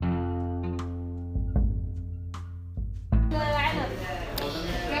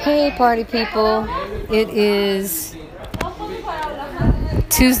Hey party people, it is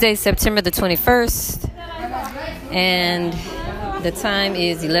Tuesday, September the 21st, and the time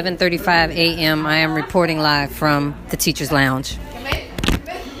is 11:35 a.m. I am reporting live from the Teacher's Lounge.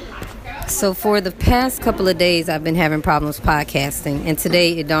 So for the past couple of days, I've been having problems podcasting, and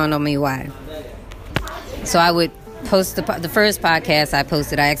today it dawned on me why. So I would post the first podcast I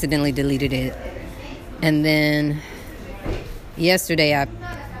posted, I accidentally deleted it, and then yesterday I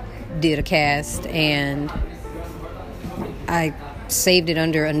did a cast and I saved it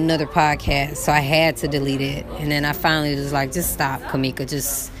under another podcast, so I had to delete it. And then I finally was like, just stop, Kamika,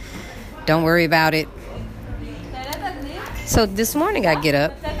 just don't worry about it. So this morning I get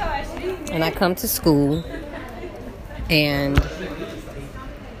up and I come to school, and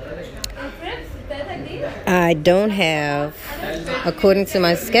I don't have, according to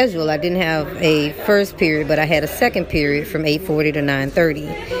my schedule, I didn't have a first period, but I had a second period from 8:40 to 9:30.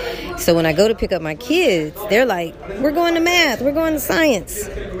 So when I go to pick up my kids, they're like, we're going to math, we're going to science.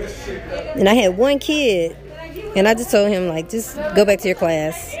 And I had one kid, and I just told him, like, just go back to your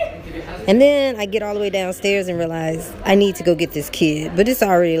class. And then I get all the way downstairs and realize I need to go get this kid. But it's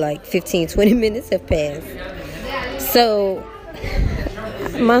already like 15, 20 minutes have passed. So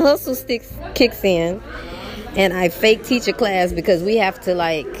my hustle kicks in, and I fake teach a class because we have to,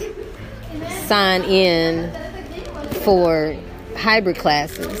 like, sign in for hybrid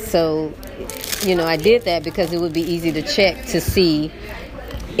classes. So, I did that because it would be easy to check to see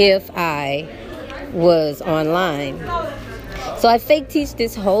if I was online. So I fake teach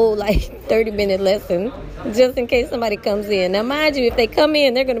this whole 30-minute lesson just in case somebody comes in. Now, mind you, if they come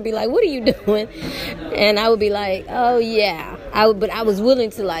in, they're going to be like, what are you doing? And I would be like, oh, yeah. But I was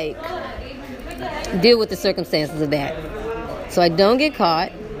willing to, deal with the circumstances of that, so I don't get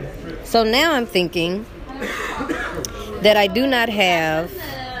caught. So now I'm thinking that I do not have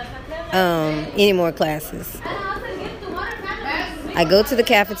any more classes. I go to the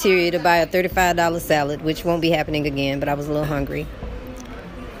cafeteria to buy a $35 salad, which won't be happening again, but I was a little hungry.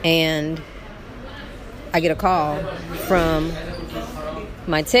 And I get a call from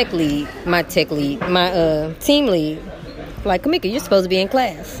my team lead, like, Kamika, you're supposed to be in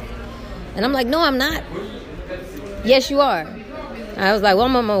class. And I'm like, no, I'm not. Yes, you are. I was like, well,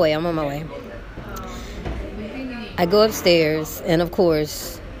 I'm on my way. I go upstairs, and of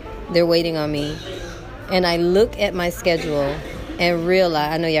course, they're waiting on me. And I look at my schedule and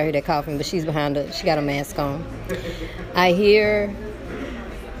realize, I know y'all hear that coughing, but she's behind her. She got a mask on. I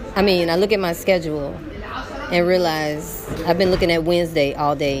look at my schedule and realize I've been looking at Wednesday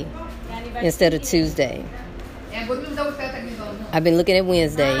all day instead of Tuesday. I've been looking at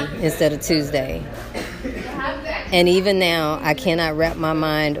Wednesday instead of Tuesday. And even now, I cannot wrap my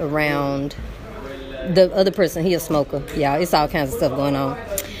mind around the other person. He a smoker. Yeah, it's all kinds of stuff going on.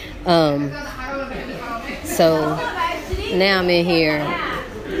 So now I'm in here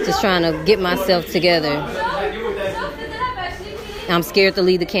just trying to get myself together. I'm scared to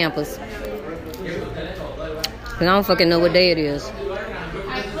leave the campus, because I don't fucking know what day it is.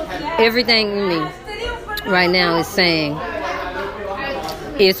 Everything in me right now is saying,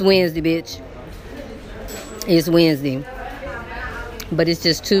 it's Wednesday, bitch. It's Wednesday. But it's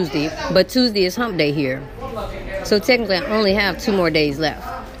just Tuesday. But Tuesday is hump day here. So technically I only have 2 more days left.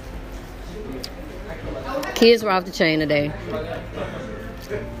 Kids were off the chain today.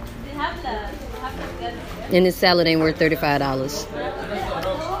 And this salad ain't worth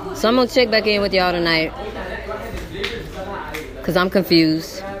 $35. So I'm going to check back in with y'all tonight, because I'm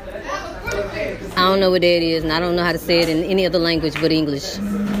confused. I don't know what day it is, and I don't know how to say it in any other language but English.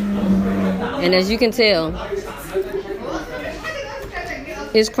 And as you can tell,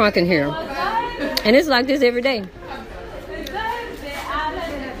 it's crunk in here. And it's like this every day.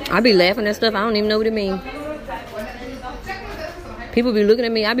 I be laughing at stuff I don't even know what it means. People be looking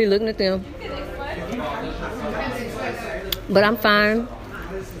at me, I be looking at them. But I'm fine.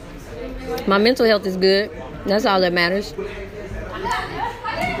 My mental health is good. That's all that matters.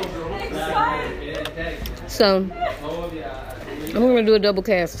 So I'm going to do a double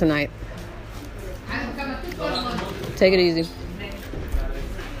cast tonight. Take it easy.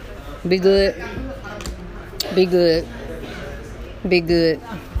 Be good. Be good. Be good.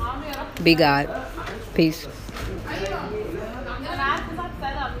 Be God. Peace.